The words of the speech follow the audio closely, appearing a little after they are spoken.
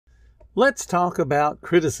Let's talk about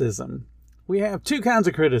criticism. We have two kinds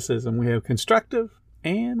of criticism. We have constructive,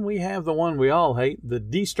 and we have the one we all hate, the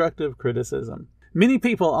destructive criticism. Many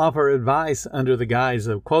people offer advice under the guise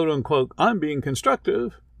of quote-unquote, I'm being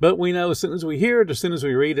constructive, but we know as soon as we hear it, as soon as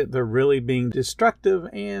we read it, they're really being destructive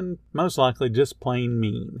and most likely just plain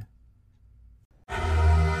mean.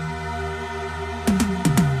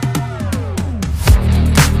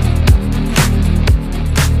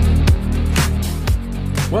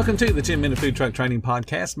 Welcome to the 10-Minute Food Truck Training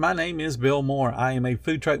Podcast. My name is Bill Moore. I am a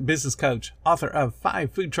food truck business coach, author of 5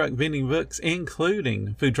 food truck vending books,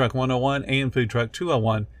 including Food Truck 101 and Food Truck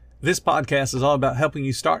 201. This podcast is all about helping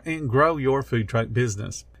you start and grow your food truck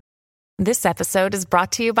business. This episode is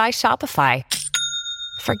brought to you by Shopify.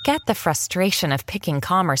 Forget the frustration of picking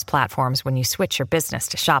commerce platforms when you switch your business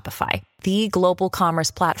to Shopify, the global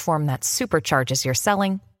commerce platform that supercharges your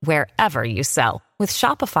selling wherever you sell. With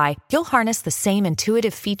Shopify, you'll harness the same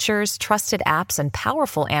intuitive features, trusted apps, and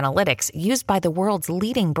powerful analytics used by the world's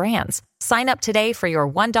leading brands. Sign up today for your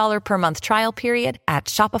 $1 per month trial period at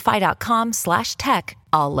shopify.com/tech,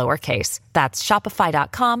 all lowercase. That's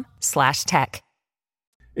shopify.com/tech.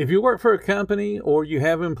 If you work for a company or you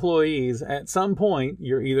have employees, at some point,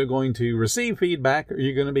 you're either going to receive feedback or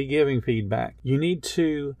you're going to be giving feedback. You need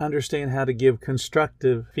to understand how to give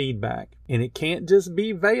constructive feedback. And it can't just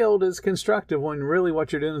be veiled as constructive when really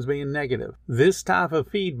what you're doing is being negative. This type of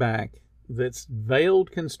feedback that's veiled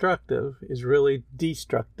constructive is really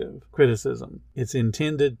destructive criticism. It's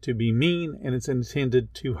intended to be mean and it's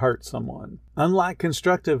intended to hurt someone. Unlike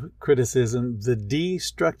constructive criticism, the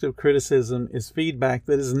destructive criticism is feedback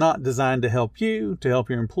that is not designed to help you, to help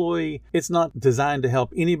your employee. It's not designed to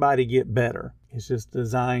help anybody get better. It's just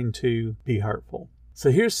designed to be hurtful. So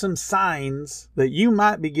here's some signs that you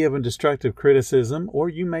might be given destructive criticism, or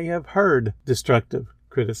you may have heard destructive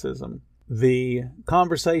criticism. The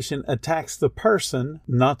conversation attacks the person,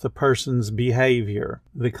 not the person's behavior.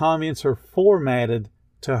 The comments are formatted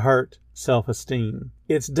to hurt self-esteem.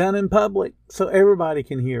 It's done in public so everybody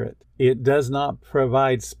can hear it. It does not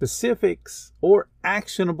provide specifics or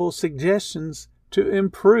actionable suggestions to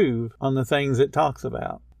improve on the things it talks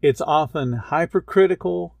about. It's often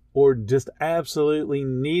hypercritical or just absolutely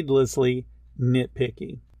needlessly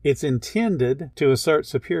nitpicky. It's intended to assert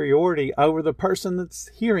superiority over the person that's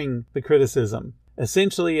hearing the criticism.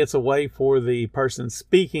 Essentially, it's a way for the person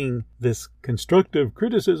speaking this constructive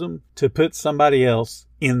criticism to put somebody else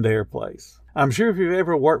in their place. I'm sure if you've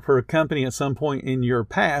ever worked for a company at some point in your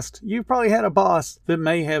past, you've probably had a boss that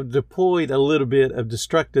may have deployed a little bit of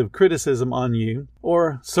destructive criticism on you,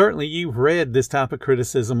 or certainly you've read this type of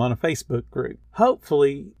criticism on a Facebook group.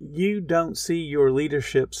 Hopefully, you don't see your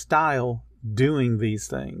leadership style doing these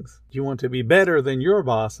things. You want to be better than your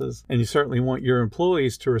bosses, and you certainly want your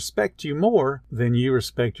employees to respect you more than you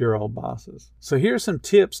respect your old bosses. So here are some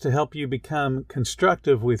tips to help you become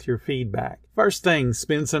constructive with your feedback. First thing,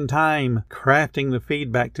 spend some time crafting the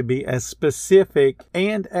feedback to be as specific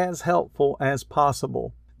and as helpful as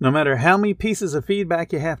possible. No matter how many pieces of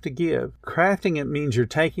feedback you have to give, crafting it means you're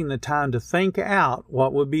taking the time to think out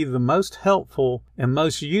what would be the most helpful and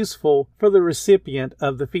most useful for the recipient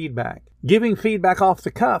of the feedback. Giving feedback off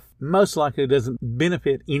the cuff most likely doesn't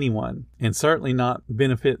benefit anyone, and certainly not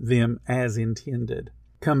benefit them as intended.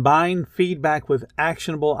 Combine feedback with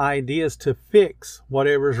actionable ideas to fix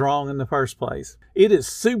whatever's wrong in the first place. It is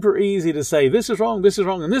super easy to say, this is wrong, and this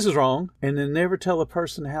is wrong, and then never tell a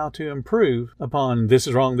person how to improve upon this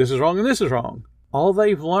is wrong, and this is wrong. All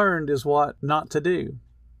they've learned is what not to do.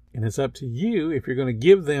 And it's up to you, if you're going to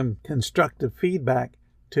give them constructive feedback,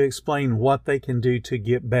 to explain what they can do to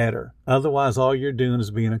get better. Otherwise, all you're doing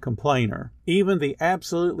is being a complainer. Even the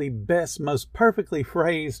absolutely best, most perfectly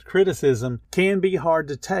phrased criticism can be hard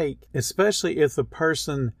to take, especially if the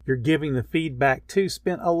person you're giving the feedback to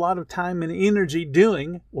spent a lot of time and energy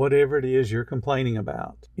doing whatever it is you're complaining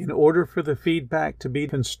about. In order for the feedback to be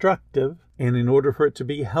constructive and in order for it to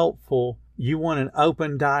be helpful, you want an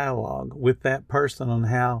open dialogue with that person on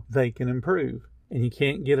how they can improve. And you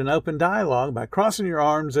can't get an open dialogue by crossing your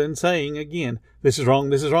arms and saying again, this is wrong,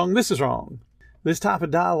 this is wrong, this is wrong. This type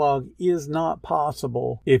of dialogue is not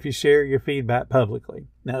possible if you share your feedback publicly.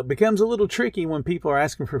 Now, it becomes a little tricky when people are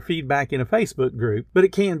asking for feedback in a Facebook group, but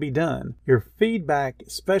it can be done. Your feedback,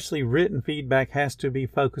 especially written feedback, has to be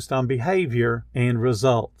focused on behavior and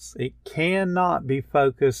results. It cannot be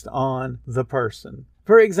focused on the person.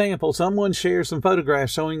 For example, someone shares some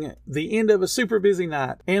photographs showing the end of a super busy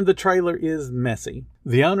night and the trailer is messy.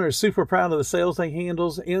 The owner is super proud of the sales they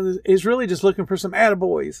handles and is really just looking for some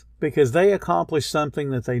attaboys because they accomplished something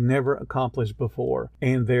that they never accomplished before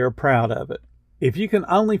and they're proud of it. If you can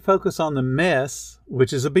only focus on the mess,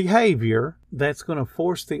 which is a behavior, that's going to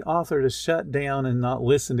force the author to shut down and not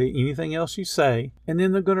listen to anything else you say. And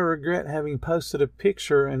then they're going to regret having posted a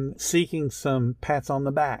picture and seeking some pats on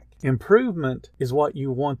the back. Improvement is what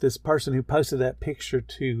you want this person who posted that picture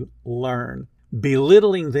to learn.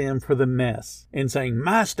 Belittling them for the mess and saying,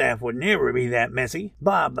 my staff would never be that messy,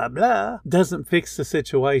 blah, blah, blah, doesn't fix the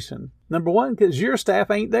situation. Number one, because your staff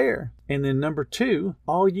ain't there. And then number two,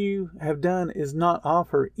 all you have done is not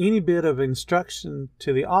offer any bit of instruction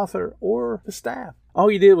to the author or the staff. All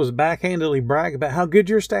you did was backhandedly brag about how good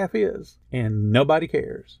your staff is, and nobody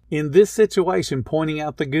cares. In this situation, pointing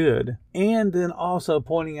out the good and then also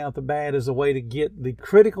pointing out the bad is a way to get the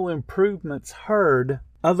critical improvements heard.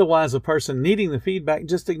 Otherwise, a person needing the feedback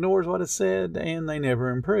just ignores what is said and they never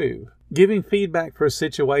improve. Giving feedback for a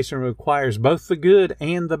situation requires both the good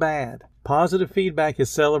and the bad. Positive feedback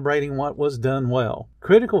is celebrating what was done well.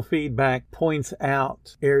 Critical feedback points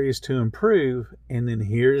out areas to improve, and then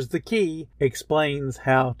here's the key, explains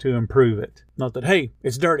how to improve it. Not that, hey,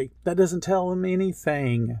 it's dirty. That doesn't tell them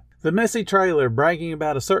anything. The messy trailer bragging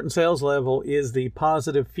about a certain sales level is the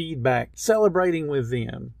positive feedback, celebrating with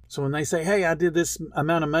them. So when they say, hey, I did this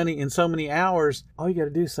amount of money in so many hours, all you got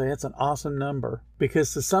to do is say, that's an awesome number.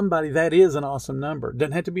 Because to somebody, that is an awesome number.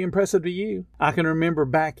 Doesn't have to be impressive to you. I can remember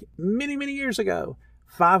back many, many years ago,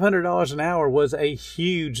 $500 an hour was a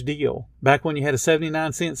huge deal. Back when you had a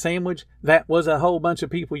 79-cent sandwich, that was a whole bunch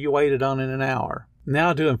of people you waited on in an hour.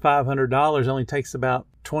 Now doing $500 only takes about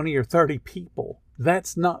 20 or 30 people.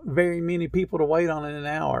 That's not very many people to wait on in an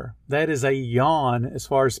hour. That is a yawn as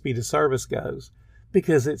far as speed of service goes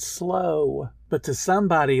because it's slow. But to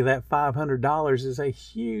somebody, that $500 is a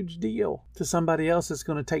huge deal. To somebody else, it's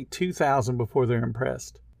going to take $2,000 before they're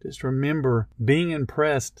impressed. Just remember, being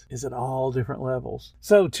impressed is at all different levels.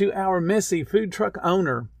 So to our messy food truck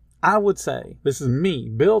owner, I would say, this is me,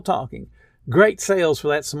 Bill talking, great sales for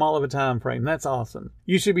that small of a time frame. That's awesome.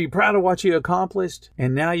 You should be proud of what you accomplished,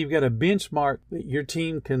 and now you've got a benchmark that your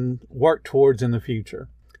team can work towards in the future.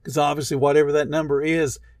 Because obviously, whatever that number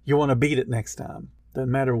is, you want to beat it next time.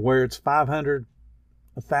 Doesn't matter where it's 500,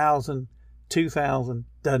 1,000, 2,000,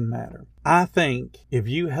 doesn't matter. I think if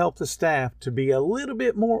you help the staff to be a little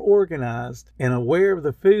bit more organized and aware of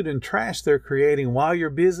the food and trash they're creating while you're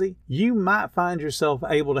busy, you might find yourself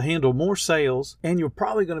able to handle more sales, and you're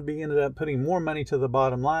probably going to be ended up putting more money to the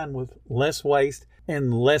bottom line with less waste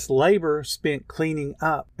and less labor spent cleaning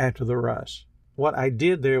up after the rush. What I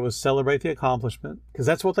did there was celebrate the accomplishment because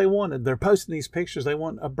that's what they wanted. They're posting these pictures. They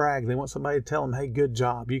want a brag. They want somebody to tell them, hey, good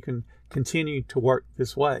job. You can continue to work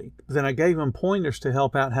this way. But then I gave them pointers to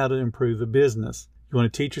help out how to improve the business. You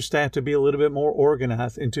want to teach your staff to be a little bit more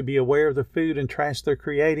organized and to be aware of the food and trash they're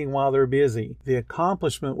creating while they're busy. The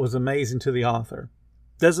accomplishment was amazing to the author.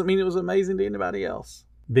 Doesn't mean it was amazing to anybody else.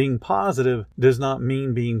 Being positive does not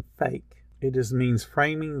mean being fake. It just means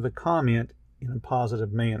framing the comment in a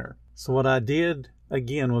positive manner. So what I did,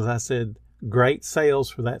 again, was I said, great sales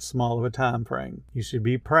for that small of a time frame. You should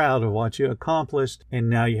be proud of what you accomplished, and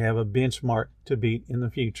now you have a benchmark to beat in the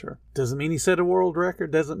future. Doesn't mean he set a world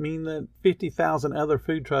record. Doesn't mean that 50,000 other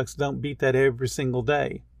food trucks don't beat that every single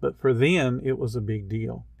day. But for them, it was a big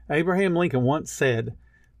deal. Abraham Lincoln once said,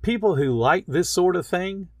 people who like this sort of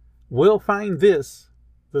thing will find this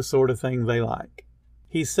the sort of thing they like.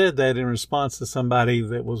 He said that in response to somebody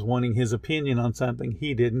that was wanting his opinion on something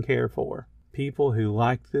he didn't care for. People who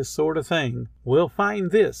like this sort of thing will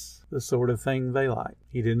find this the sort of thing they like.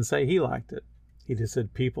 He didn't say he liked it. He just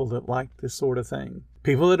said people that like this sort of thing.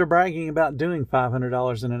 People that are bragging about doing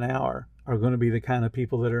 $500 in an hour are going to be the kind of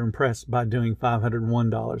people that are impressed by doing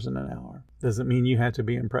 $501 in an hour. Doesn't mean you have to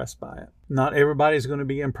be impressed by it. Not everybody's going to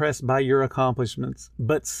be impressed by your accomplishments,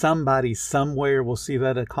 but somebody somewhere will see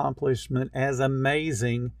that accomplishment as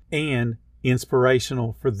amazing and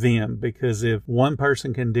inspirational for them, because if one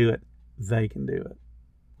person can do it, they can do it.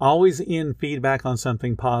 Always end feedback on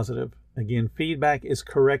something positive. Again, feedback is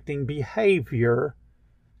correcting behavior,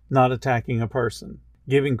 not attacking a person.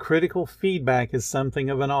 Giving critical feedback is something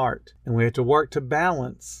of an art, and we have to work to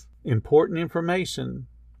balance important information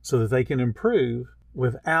so that they can improve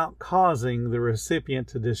without causing the recipient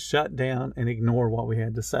to just shut down and ignore what we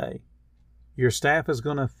had to say. Your staff is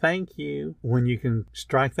going to thank you when you can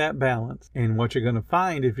strike that balance. And what you're going to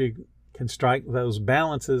find if you can strike those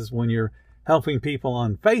balances when you're helping people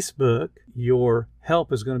on Facebook, your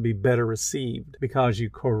help is going to be better received because you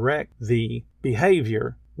correct the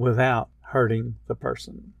behavior without hurting the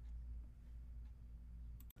person.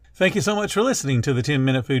 Thank you so much for listening to the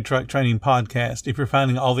 10-Minute Food Truck Training Podcast. If you're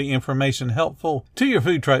finding all the information helpful to your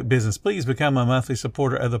food truck business, please become a monthly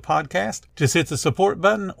supporter of the podcast. Just hit the support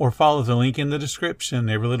button or follow the link in the description.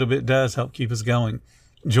 Every little bit does help keep us going.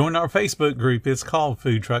 Join our Facebook group. It's called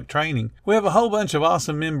Food Truck Training. We have a whole bunch of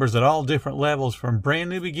awesome members at all different levels, from brand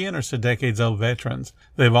new beginners to decades-old veterans.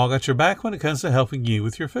 They've all got your back when it comes to helping you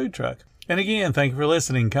with your food truck. And again, thank you for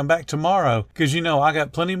listening. Come back tomorrow, because I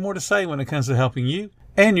got plenty more to say when it comes to helping you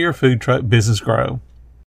and your food truck business grow.